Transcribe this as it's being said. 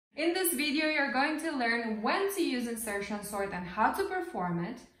In this video, you're going to learn when to use insertion sort and how to perform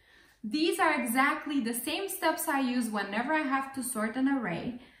it. These are exactly the same steps I use whenever I have to sort an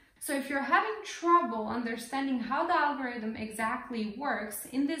array. So if you're having trouble understanding how the algorithm exactly works,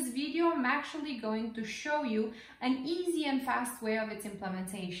 in this video I'm actually going to show you an easy and fast way of its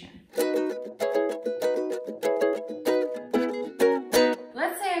implementation.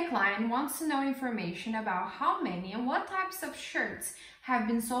 Let's say a client wants to know information about how many and what types of shirts have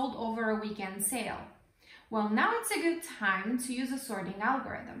been sold over a weekend sale. Well, now it's a good time to use a sorting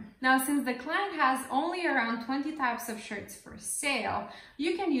algorithm. Now, since the client has only around 20 types of shirts for sale,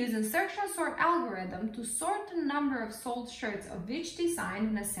 you can use insertion sort algorithm to sort the number of sold shirts of each design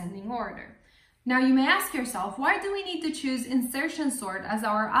in ascending order. Now, you may ask yourself, why do we need to choose insertion sort as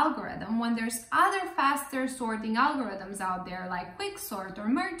our algorithm when there's other faster sorting algorithms out there like quick sort or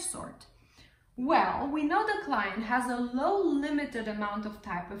merge sort? Well, we know the client has a low limited amount of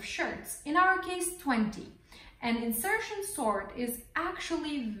type of shirts, in our case 20. And insertion sort is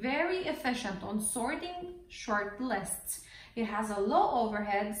actually very efficient on sorting short lists. It has a low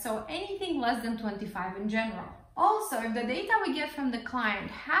overhead, so anything less than 25 in general. Also, if the data we get from the client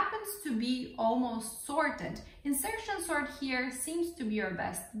happens to be almost sorted, insertion sort here seems to be your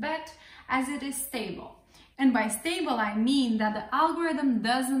best bet as it is stable. And by stable, I mean that the algorithm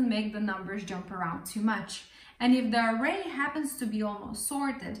doesn't make the numbers jump around too much. And if the array happens to be almost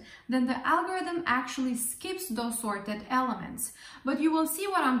sorted, then the algorithm actually skips those sorted elements. But you will see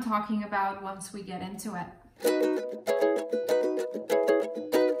what I'm talking about once we get into it.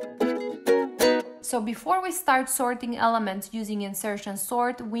 So before we start sorting elements using insertion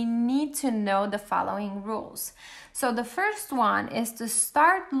sort, we need to know the following rules. So the first one is to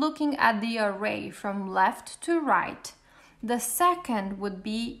start looking at the array from left to right. The second would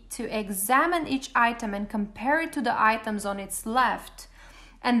be to examine each item and compare it to the items on its left.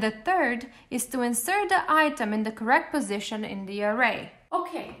 And the third is to insert the item in the correct position in the array.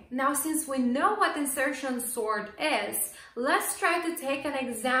 Okay, now since we know what insertion sort is, let's try to take an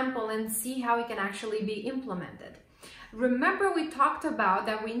example and see how it can actually be implemented. Remember, we talked about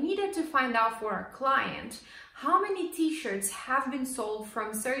that we needed to find out for our client how many t-shirts have been sold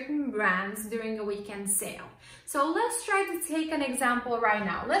from certain brands during a weekend sale. So let's try to take an example right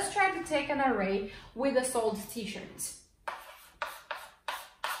now. Let's try to take an array with the sold t-shirts.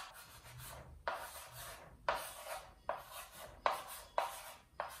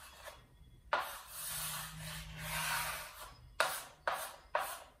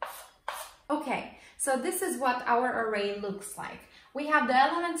 Okay, so this is what our array looks like. We have the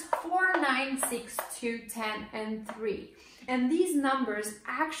elements 4, 9, 6, 2, 10, and 3. And these numbers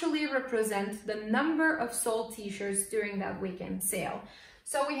actually represent the number of sold t-shirts during that weekend sale.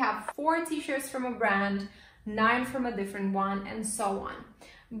 So we have 4 t-shirts from a brand, 9 from a different one, and so on.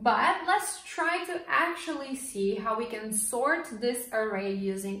 But let's try to actually see how we can sort this array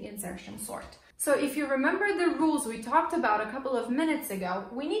using insertion sort. So if you remember the rules we talked about a couple of minutes ago,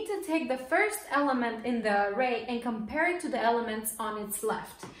 we need to take the first element in the array and compare it to the elements on its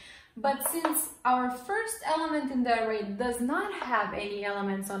left. But since our first element in the array does not have any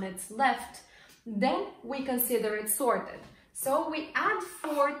elements on its left, then we consider it sorted. So we add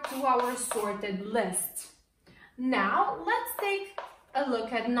 4 to our sorted list. Now let's take a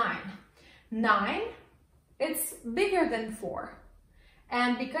look at 9. 9, it's bigger than 4.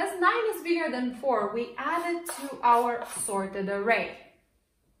 And because 9 is bigger than 4, we add it to our sorted array.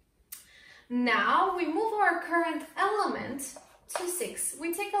 Now we move our current element to 6.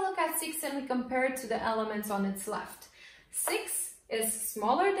 We take a look at 6 and we compare it to the elements on its left. 6 is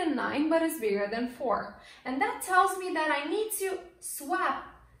smaller than 9 but is bigger than 4. And that tells me that I need to swap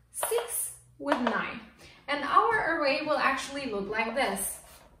 6 with 9. And our array will actually look like this.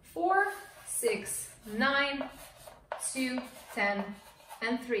 4, 6, 9, 2, 10,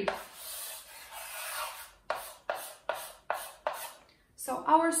 and 3. So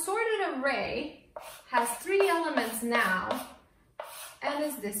our sorted array has 3 elements now and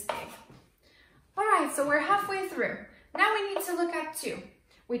is this big. Alright, so we're halfway through. Now we need to look at 2.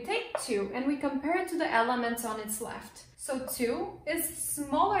 We take 2 and we compare it to the elements on its left. So 2 is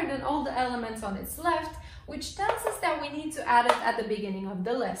smaller than all the elements on its left, which tells us that we need to add it at the beginning of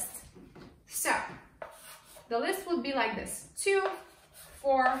the list. So the list would be like this: 2,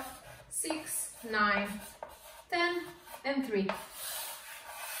 4, 6, 9, 10, and 3.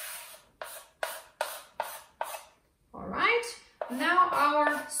 All right, now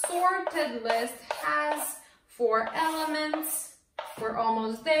our sorted list has 4 elements. We're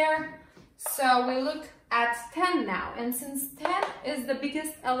almost there. So we look at 10 now. And since 10 is the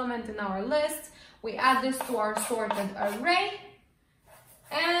biggest element in our list, we add this to our sorted array.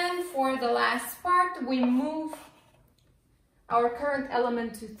 And the last part, we move our current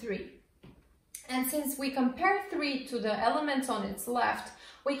element to 3. And since we compare 3 to the elements on its left,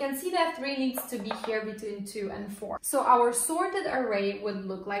 we can see that 3 needs to be here between 2 and 4. So our sorted array would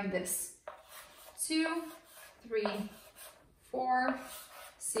look like this. 2, 3, 4,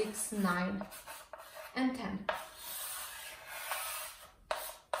 6, 9, and 10.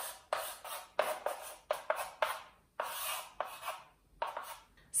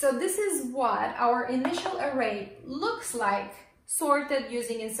 So this is what our initial array looks like sorted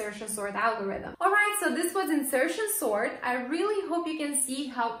using insertion sort algorithm. Alright, so this was insertion sort. I really hope you can see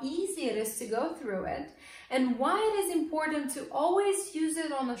how easy it is to go through it and why it is important to always use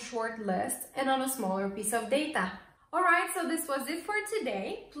it on a short list and on a smaller piece of data. Alright, so this was it for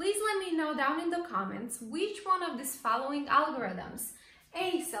today. Please let me know down in the comments which one of these following algorithms,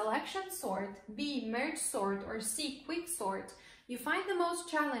 A, selection sort, B, merge sort, or C, quick sort, you find the most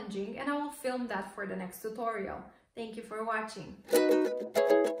challenging, and I will film that for the next tutorial. Thank you for watching.